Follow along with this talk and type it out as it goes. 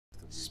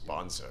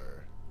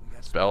Sponsor.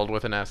 Spelled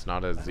with an S,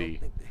 not a Z.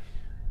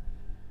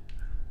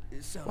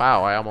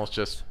 Wow, I almost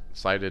just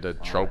cited a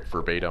trope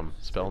verbatim.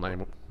 Spell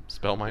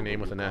my name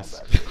with an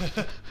S.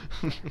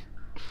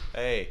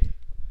 Hey.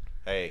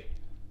 Hey.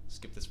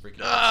 Skip this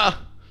freaking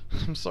Ah!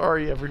 I'm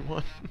sorry,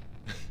 everyone.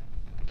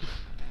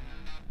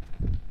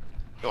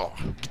 Oh.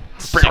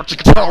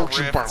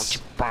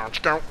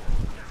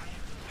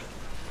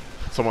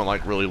 Someone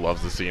like really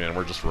loves the scene and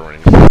we're just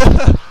ruining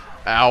it.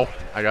 Ow,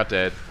 I got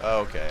dead.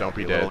 Okay. Don't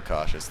be a dead. little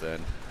cautious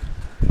then.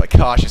 By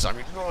cautious, I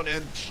mean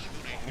running, shooting.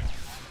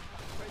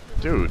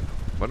 Dude,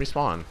 let me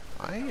spawn.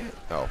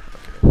 Oh,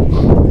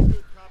 okay.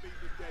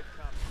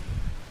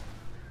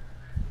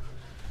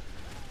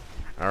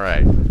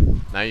 Alright.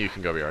 Now you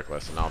can go be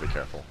Reckless and I'll be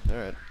careful.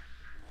 Alright.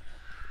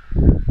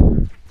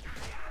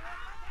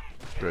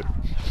 Good.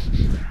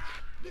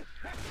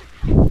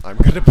 I'm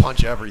gonna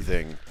punch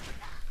everything.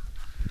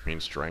 You mean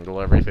strangle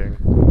everything?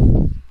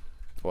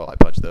 Well, I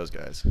punched those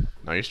guys.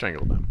 No, you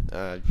strangled them.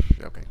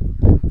 Okay.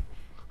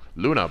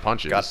 Luna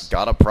punches.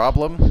 Got a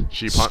problem?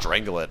 She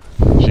strangle it.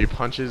 She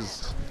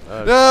punches.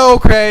 No,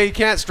 okay, you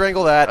can't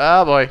strangle that.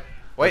 Oh boy.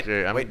 Wait,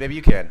 Okay, wait, maybe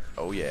you can.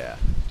 Oh yeah.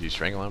 Do you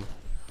strangle him?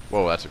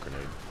 Whoa, that's a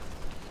grenade.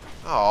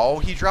 Oh,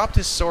 he dropped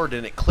his sword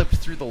and it clipped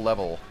through the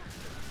level.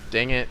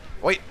 Dang it.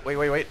 Wait.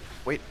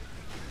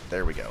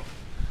 There we go.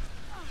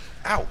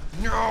 Ow!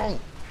 No!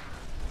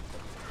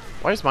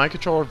 Why is my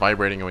controller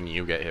vibrating when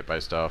you get hit by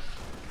stuff?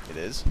 It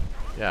is?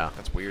 Yeah.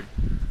 That's weird.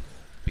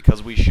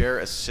 Because we share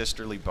a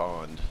sisterly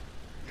bond.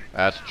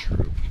 That's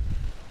true.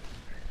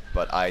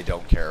 But I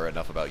don't care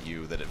enough about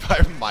you that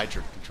my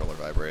controller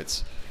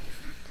vibrates.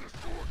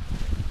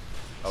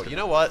 Oh, you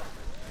know what?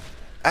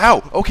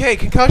 Ow! Okay,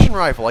 concussion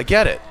rifle, I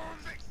get it.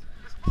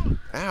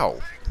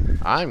 Ow.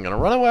 I'm gonna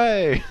run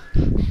away.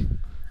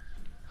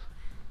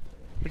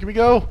 Look at me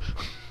go.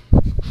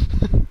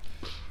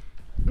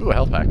 Ooh, a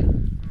health pack.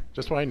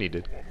 Just what I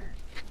needed.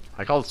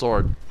 I called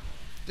sword.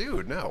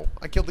 Dude, no.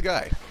 I killed the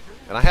guy.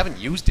 And I haven't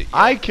used it yet.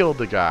 I killed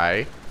the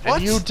guy, What?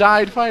 and you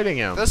died fighting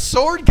him. The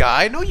sword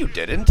guy? No, you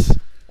didn't.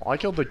 Well, I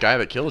killed the guy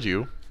that killed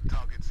you.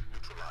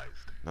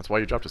 That's why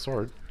you dropped a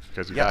sword.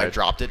 Because you Yeah, died. I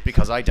dropped it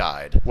because I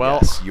died. Well,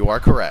 yes, you are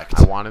correct.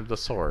 I wanted the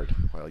sword.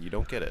 Well, you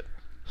don't get it.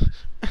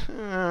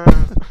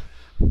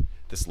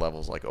 This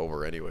level's like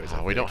over anyways.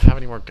 Oh, we don't have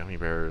any more gummy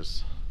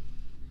bears.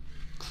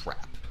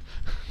 Crap.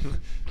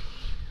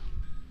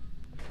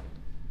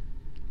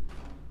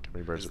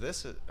 Gummy bears. Is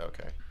this it?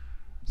 Okay.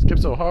 Skip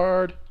so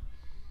hard.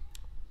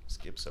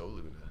 Skip so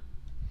Luna.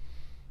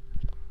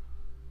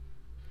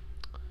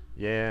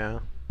 Yeah.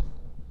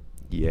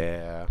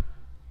 Yeah.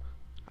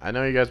 I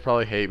know you guys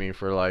probably hate me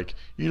for like,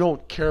 you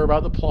don't care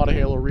about the plot of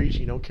Halo Reach,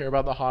 you don't care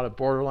about the plot of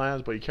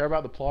Borderlands, but you care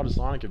about the plot of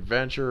Sonic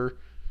Adventure.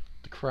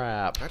 The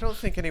crap. I don't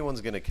think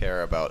anyone's gonna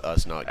care about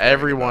us not. Caring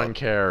Everyone about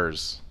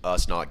cares.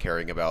 us not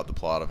caring about the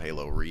plot of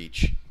Halo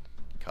Reach,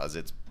 because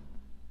it's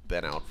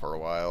been out for a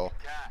while.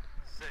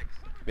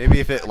 Maybe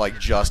if it like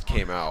just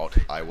came out,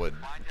 I would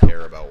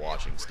care about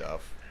watching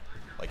stuff.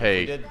 Like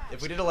Hey.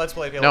 if we did a Let's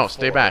Play of Halo No, 4,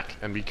 stay back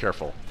and be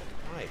careful.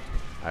 Why?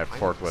 I have I'm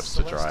forklifts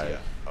to Celestia. drive.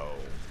 Oh,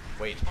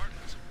 wait.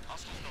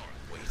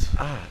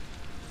 Ah.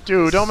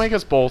 Dude, don't make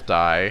us both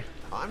die.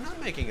 I'm not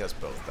making us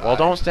both die. Well,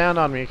 don't stand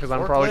on me because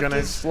I'm probably Forklift going to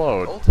is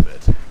explode.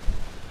 Ultimate.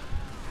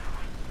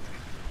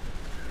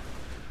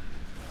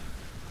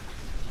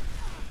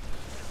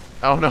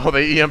 Oh no,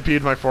 they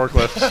EMP'd my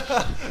forklift.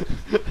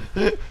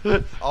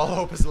 All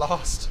hope is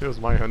lost. It was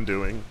my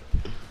undoing.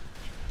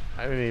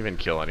 I didn't even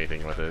kill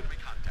anything with it.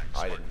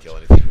 I didn't kill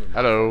anything with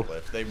my Hello.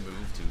 forklift. They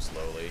move too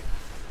slowly.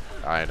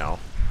 I know.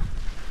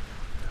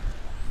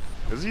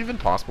 Is it even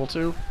possible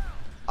to?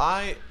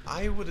 I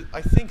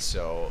think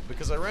so,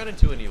 because I ran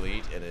into an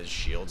elite and his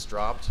shields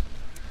dropped.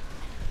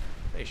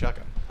 Hey,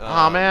 shotgun.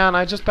 Aw man,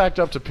 I just backed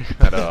up to pick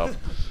that up.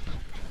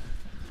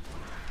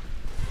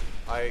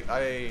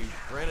 I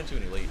ran into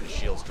an elite and his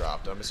shields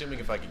dropped. I'm assuming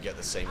if I could get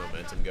the same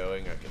momentum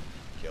going, I could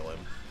kill him.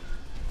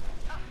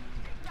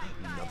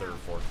 Another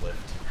forklift.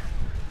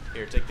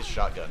 Here, take this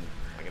shotgun.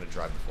 I'm gonna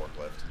drive the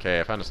forklift. Okay,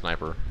 I found a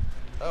sniper.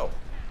 Oh.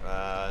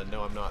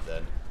 No, I'm not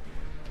then.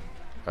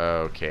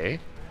 Okay.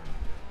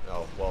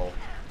 Oh, well,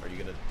 are you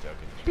gonna... Okay.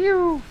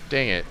 Pew!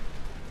 Dang it.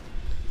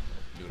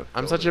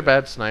 I'm such a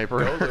bad sniper.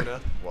 Go, Luna.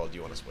 Well, do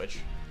you want to switch?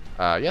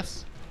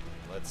 Yes.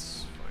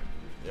 Let's... Fine.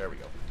 There we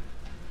go.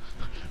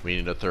 We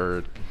need a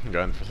third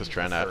gun for this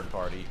Third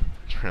party.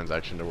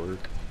 transaction to work.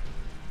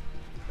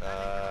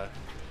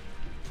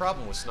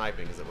 Problem with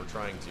sniping is that we're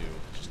trying to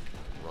just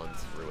run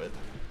through it.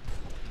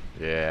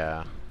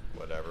 Yeah.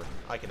 Whatever.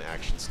 I can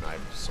action snipe,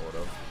 sort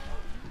of.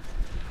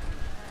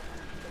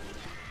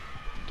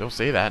 Don't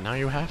say that, now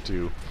you have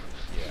to.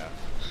 Yeah.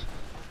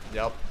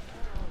 Yep.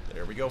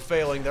 There we go,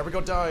 failing. There we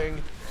go,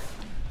 dying.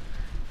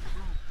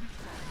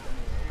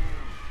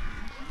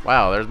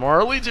 Wow, there's more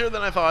elites here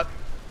than I thought.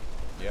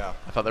 Yeah.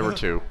 I thought there were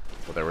two,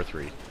 but there were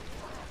three.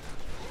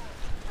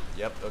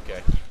 Yep,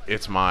 okay.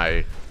 It's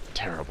my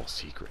terrible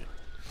secret.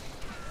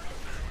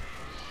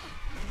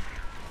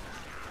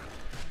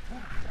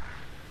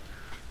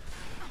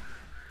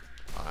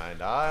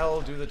 And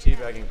I'll do the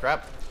teabagging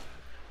crap.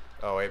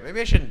 Oh wait, maybe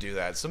I shouldn't do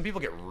that. Some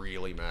people get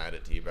really mad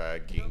at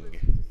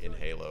teabagging in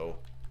Halo.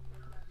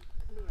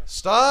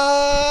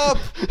 Stop!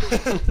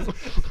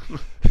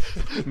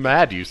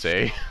 Mad, you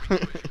say?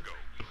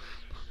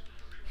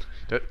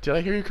 Did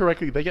I hear you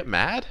correctly? They get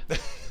mad?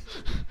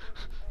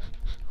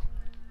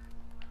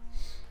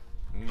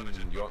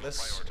 You want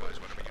this?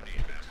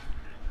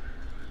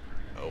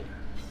 Oh.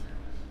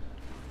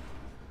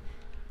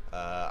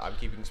 I'm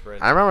keeping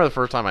sprint. I remember the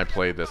first time I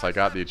played this, I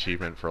got the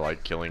achievement for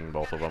like killing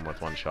both of them with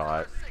one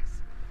shot.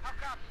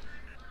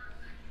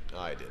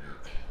 I didn't.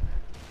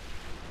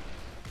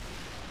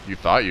 You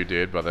thought you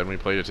did, but then we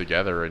played it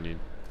together and you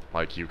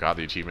got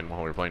the achievement while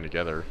we were playing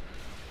together.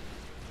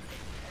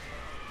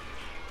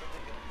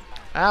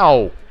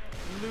 Ow!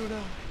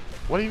 Luna.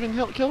 What even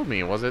killed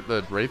me? Was it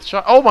the wraith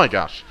shot? Oh my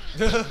gosh!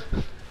 I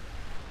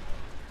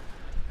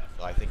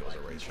think it was a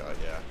wraith shot,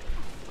 yeah.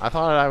 I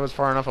thought I was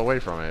far enough away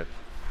from it.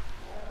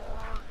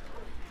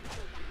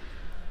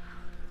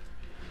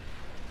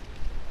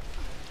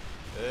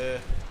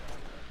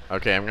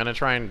 Okay, I'm gonna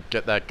try and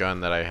get that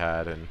gun that I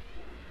had and...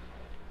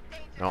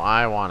 No,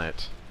 I want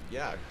it.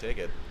 Yeah, take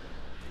it.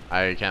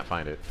 I can't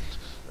find it.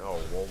 Oh,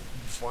 well,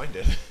 find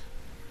it.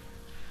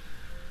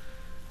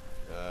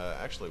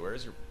 Actually, where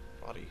is your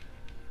body?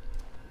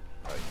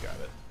 Oh, you got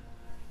it.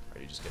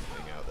 Are you just gonna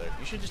hang out there?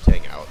 You should just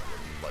hang out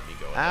and let me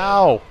go ahead.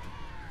 Ow!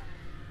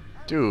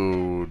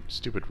 Dude,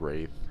 stupid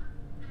wraith.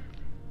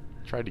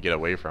 Tried to get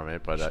away from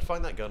it, but You should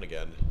find that gun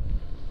again.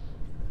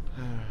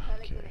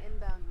 okay.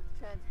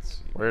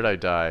 Where did I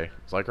die?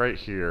 It's like right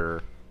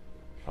here.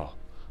 Oh,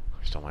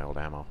 I stole my old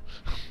ammo.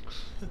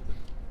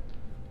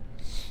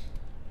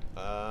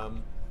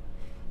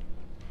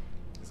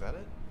 Is that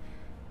it?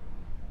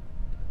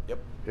 Yep.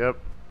 Yep.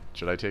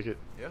 Should I take it?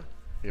 Yeah.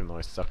 Even though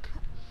I suck.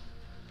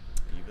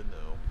 Even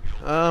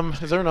though.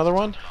 Is there another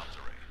one?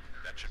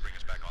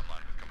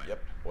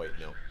 Yep. Wait,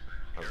 no.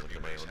 I was looking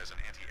at my own.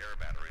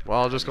 Well,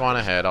 I'll just go on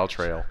ahead. I'll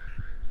trail.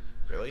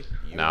 Really?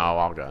 You? No,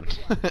 I'm gun.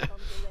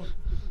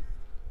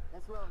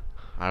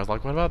 I was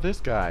like, what about this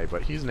guy?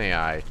 But he's an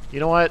AI.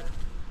 You know what?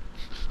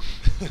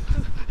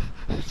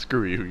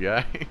 Screw you,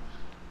 guy.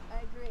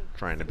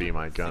 Trying to be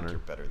my I think gunner. you're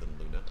better than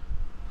Luna.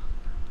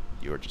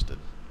 You are just a...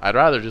 I'd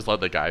rather just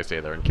let the guy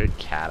stay there and kick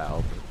Cat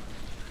out.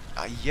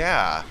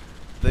 Yeah.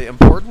 The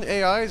important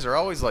AIs are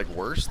always, like,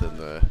 worse than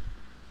the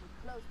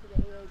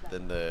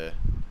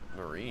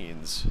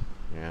Marines.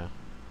 Yeah.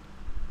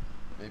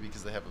 Maybe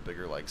because they have a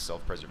bigger, like,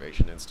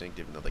 self-preservation instinct,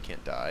 even though they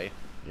can't die.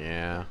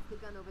 Yeah.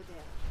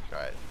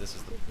 Alright, this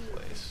is the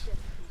place.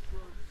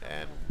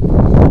 And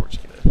we're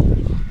just gonna...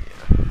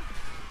 Yeah.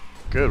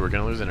 Good, we're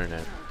gonna lose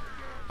internet.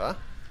 Huh?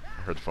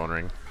 I heard the phone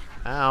ring.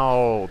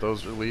 Ow!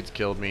 Those elites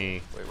killed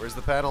me. Wait, where's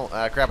the panel?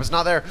 Crap, it's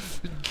not there!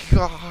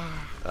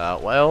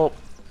 God. Well...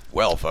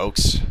 Well,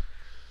 folks.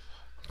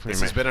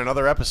 This has been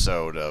another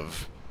episode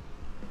of...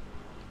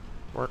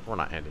 We're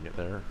not ending it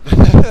there.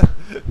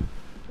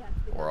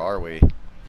 Or are we?